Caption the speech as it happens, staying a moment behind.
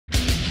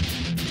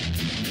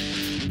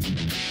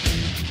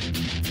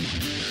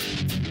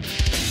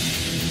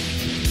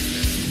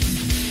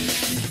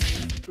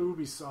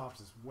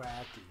Ubisoft is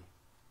wacky.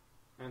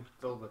 And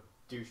filled with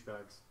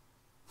douchebags.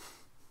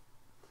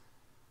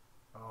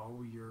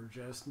 Oh, you're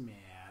just mad.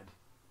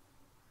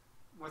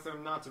 What's there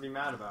not to be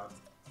mad about?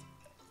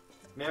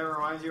 May I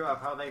remind you of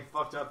how they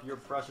fucked up your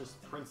precious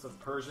Prince of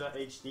Persia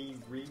HD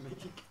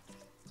remake?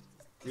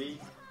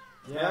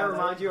 May I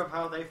remind you of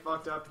how they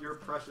fucked up your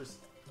precious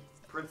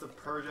Prince of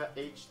Persia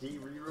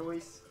HD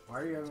re-release?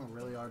 Why are you having a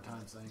really hard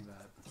time saying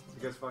that?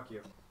 Because fuck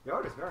you. The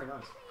art is very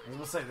nice. I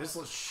will say, this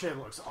shit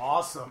looks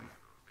awesome.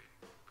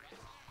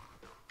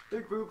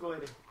 Big boob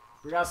lady.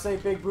 We gotta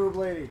save Big Boob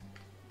Lady.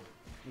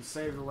 We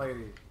saved the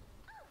lady.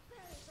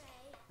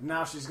 And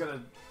now she's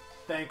gonna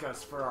thank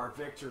us for our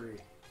victory.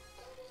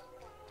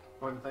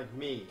 Going to thank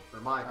me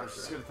for my victory.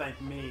 She's gonna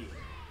thank me.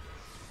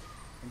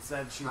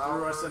 Instead, she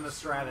threw us in the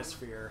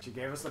stratosphere. She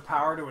gave us the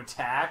power to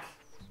attack.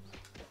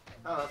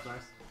 Oh, that's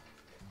nice.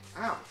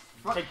 Ow!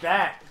 Fuck. Take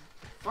that!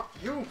 Fuck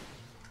you!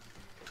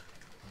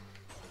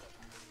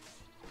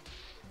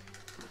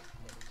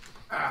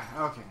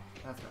 Okay,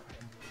 that's better.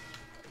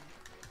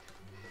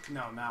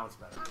 No, now it's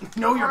better.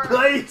 Know your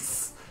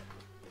place!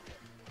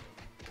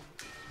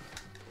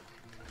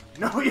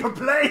 Know your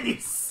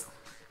place!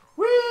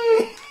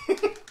 Whee!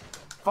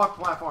 Fuck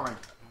platforming.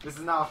 This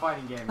is now a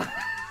fighting game.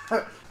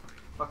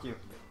 Fuck you.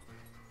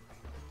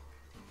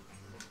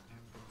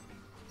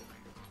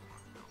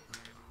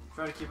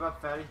 Try to keep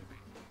up, fatty.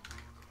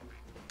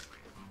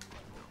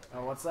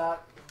 Oh, what's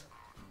that?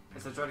 I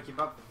said try to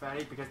keep up,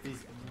 fatty, because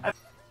these...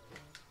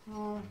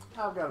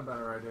 I've got a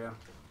better idea.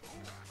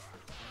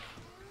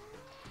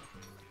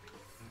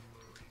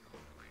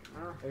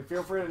 Hey,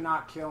 feel free to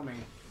not kill me.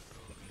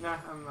 Nah,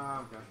 I'm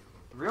okay.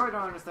 I really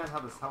don't understand how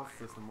this health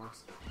system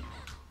works.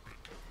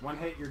 One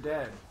hit, you're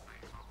dead.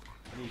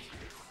 Neat.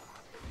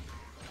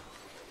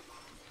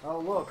 Oh,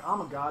 look,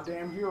 I'm a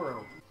goddamn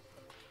hero.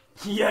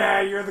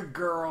 Yeah, you're the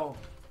girl.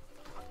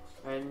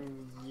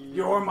 And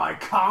You're my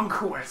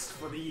conquest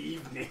for the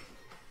evening.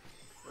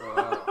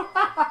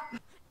 I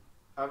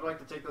would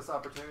like to take this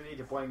opportunity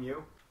to blame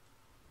you.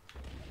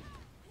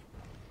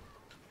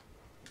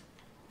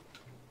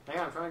 Hang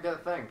on, I'm trying to get a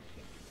thing.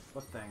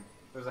 What thing?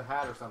 There's a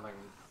hat or something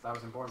that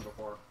was important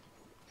before.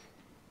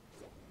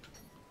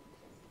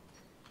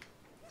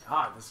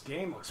 God, this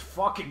game looks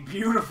fucking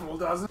beautiful,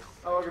 doesn't it?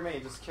 Oh, look at me,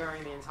 just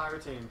carrying the entire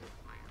team.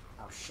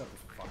 Oh, shut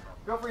the fuck up.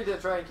 Feel free to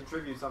try and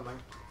contribute something.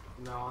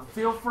 No.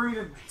 Feel free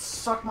to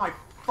suck my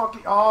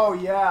fucking... Oh,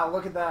 yeah,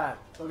 look at that.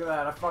 Look at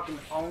that, I fucking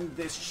owned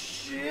this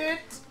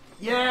shit.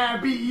 Yeah,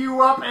 I beat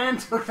you up and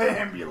took the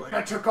ambulance.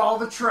 I took all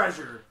the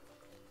treasure.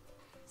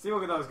 See,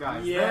 look at those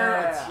guys. Yeah.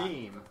 They're a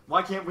team.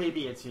 Why can't we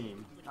be a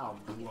team? Oh,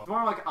 It's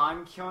more like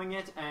I'm killing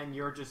it and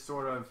you're just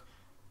sort of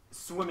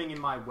swimming in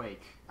my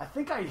wake. I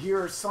think I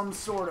hear some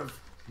sort of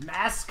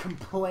mass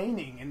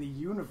complaining in the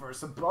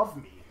universe above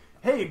me.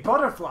 Hey,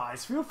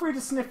 butterflies, feel free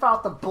to sniff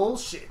out the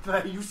bullshit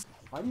that you...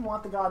 Why do you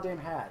want the goddamn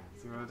hat?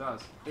 See what it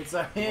does. It's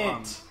a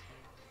hint.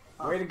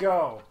 Way to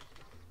go.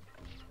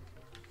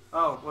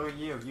 Oh, look at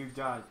you. You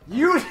died.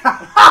 You...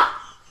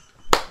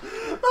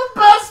 The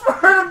best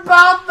part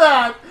about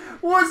that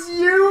was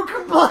you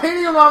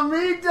complaining about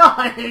me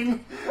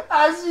dying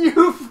as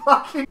you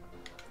fucking...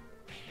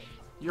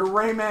 Your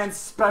Rayman's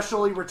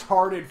specially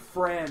retarded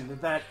friend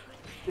that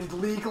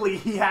legally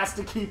he has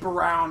to keep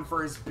around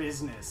for his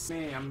business.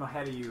 Me, I'm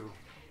ahead of you.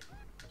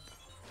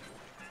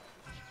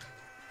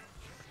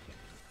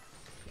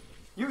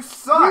 You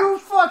suck! You're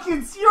the one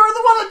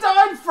that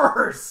died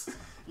first!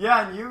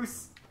 Yeah, and you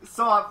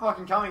saw it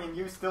fucking coming and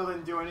you still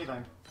didn't do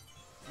anything.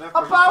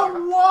 Therefore, About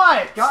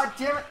what? God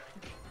damn it!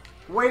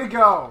 Way to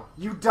go.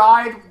 You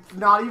died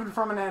not even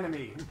from an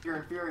enemy. You're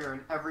inferior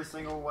in every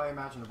single way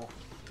imaginable.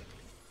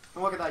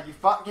 And look at that, you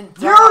fucking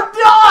died! You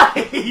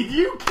died!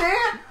 You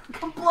can't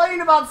complain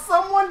about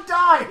someone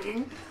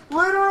dying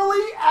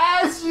literally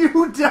as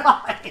you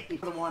die. You're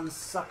the one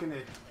sucking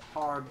it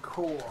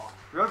hardcore.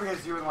 Really,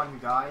 because you were the one who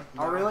died?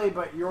 Oh, really?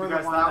 But you're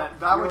because the one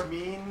that would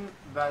mean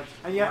that...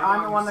 And yet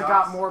I'm the one that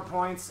got more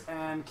points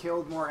and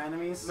killed more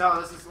enemies?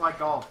 No, this is like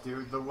golf,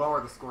 dude. The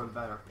lower the score, the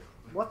better.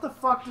 What the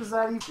fuck does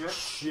that even...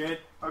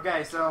 Shit.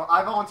 Okay, so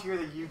I volunteer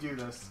that you do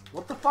this.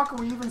 What the fuck are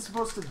we even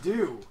supposed to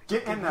do?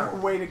 Get in there.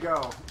 Way to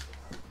go.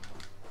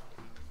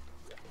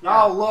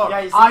 Yeah. Oh, look. Yeah,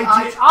 you see,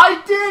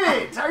 I did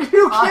it! Are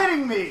you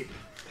kidding me?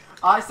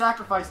 I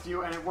sacrificed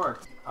you and it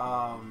worked.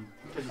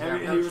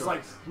 And he was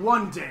like,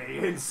 one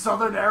day in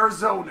southern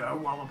Arizona,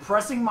 while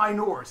oppressing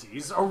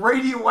minorities, a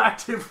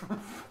radioactive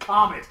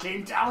comet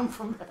came down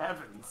from the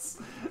heavens.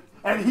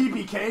 And he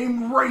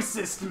became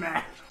racist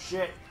man.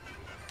 Shit.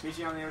 Meet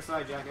you on the other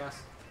side,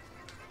 jackass.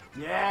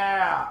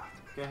 Yeah.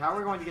 Okay, how are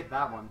we going to get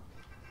that one?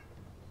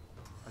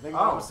 I think we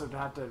also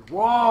have to...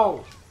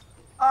 Whoa!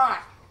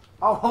 Ah!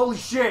 Oh, holy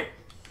shit!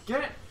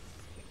 Get it!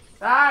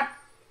 Ah!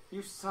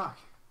 You suck.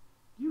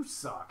 You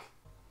suck.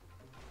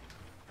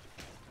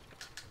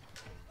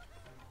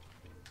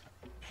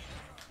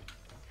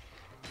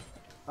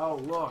 Oh,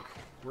 look.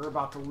 We're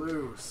about to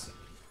lose.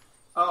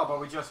 Oh, but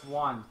we just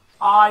won.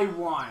 I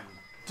won.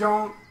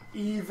 Don't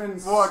even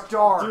Look,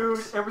 start. dude,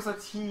 it was a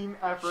team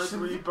effort.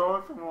 We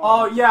both won.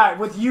 Oh, yeah,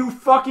 with you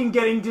fucking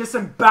getting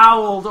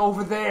disemboweled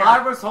over there.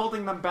 I was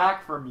holding them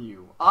back from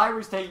you. I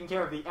was taking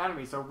care of the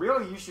enemy, so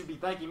really you should be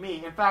thanking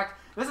me. In fact,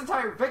 this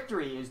entire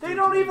victory is They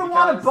don't even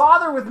want to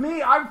bother with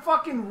me. I've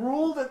fucking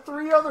ruled at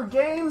 3 other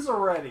games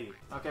already.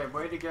 Okay,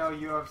 way to go.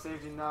 You have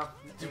saved enough.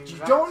 You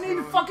don't need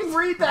to fucking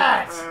read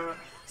that.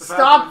 The Stop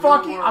path to the new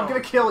fucking... world. I'm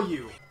gonna kill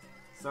you.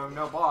 So,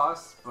 no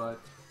boss, but...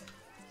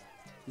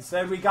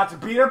 Instead, we got to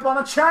beat up on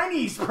a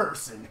Chinese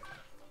person.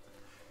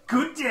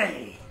 Good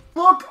day.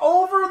 Look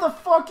over the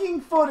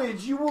fucking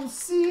footage. You will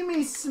see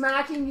me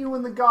smacking you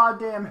in the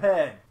goddamn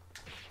head.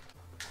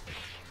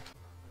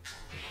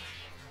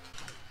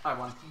 I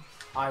won.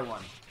 I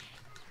won.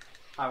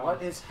 I won.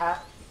 What is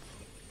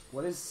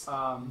What is...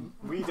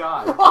 We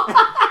died.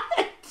 What?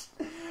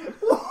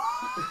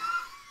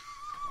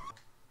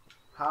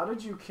 How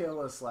did you kill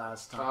us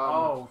last time?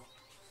 Oh.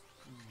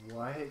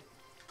 What?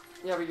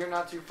 Yeah, but you're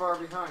not too far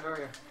behind, are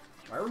you?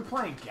 Why are we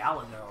playing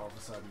Galaga all of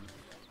a sudden?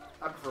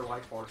 I prefer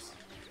Light Force.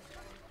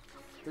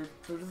 They're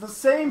the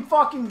same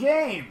fucking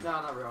game! No,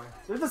 not really.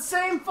 They're the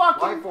same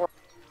fucking... Light Force.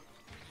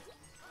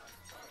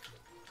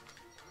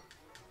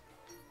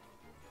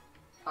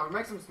 I would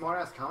make some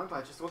smart-ass comment,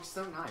 but it just looks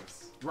so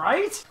nice.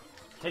 Right?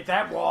 Take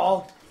that,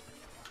 wall.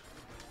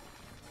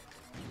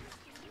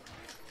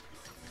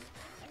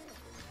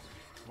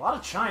 A lot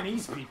of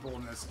Chinese people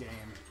in this game.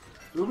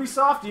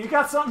 Ubisoft, you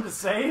got something to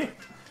say?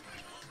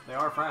 They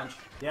are French.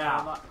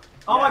 Yeah.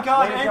 Oh my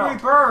god, way to Angry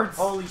go. Birds!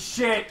 Holy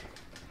shit!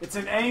 It's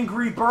an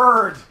angry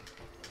bird!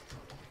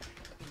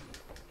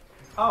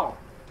 Oh,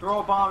 throw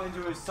a bomb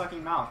into his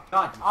sucking mouth.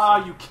 God,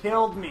 Ah, you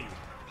killed me.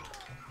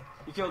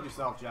 you killed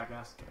yourself,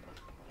 jackass.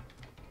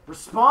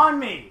 Respawn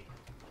me!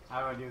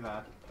 How do I do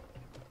that?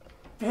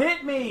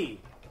 Hit me!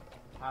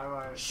 How do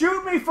I...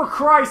 Shoot me for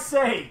Christ's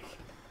sake!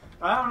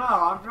 I don't know,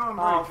 I'm feeling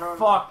pretty Oh,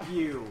 fuck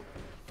you.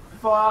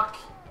 Fuck.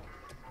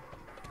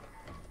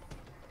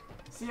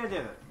 See, I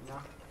did it, you know?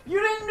 You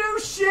didn't do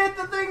shit!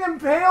 The thing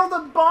impaled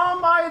a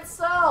bomb by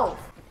itself!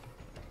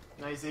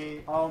 Now you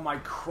see... Oh my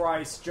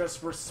Christ,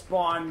 just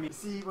respawn me.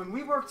 See, when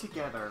we work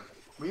together,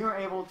 we are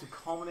able to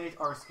culminate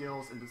our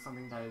skills into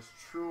something that is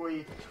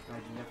truly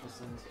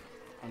magnificent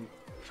and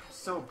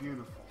so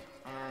beautiful.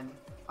 And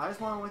I just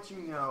want to let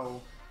you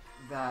know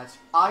that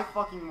I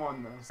fucking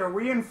won this. Are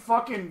we in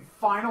fucking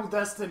Final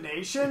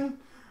Destination?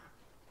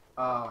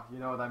 Oh, you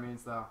know what that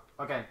means though.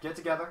 Okay, get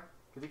together.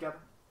 Get together.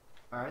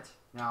 Alright,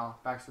 now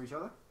backs to each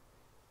other.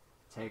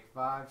 Take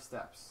 5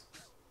 steps.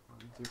 1,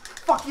 2.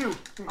 Fuck you!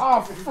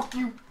 Oh, fuck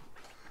you.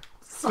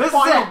 This is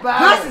Final it!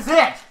 battle. This is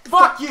it!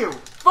 Fuck you!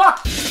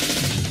 Fuck!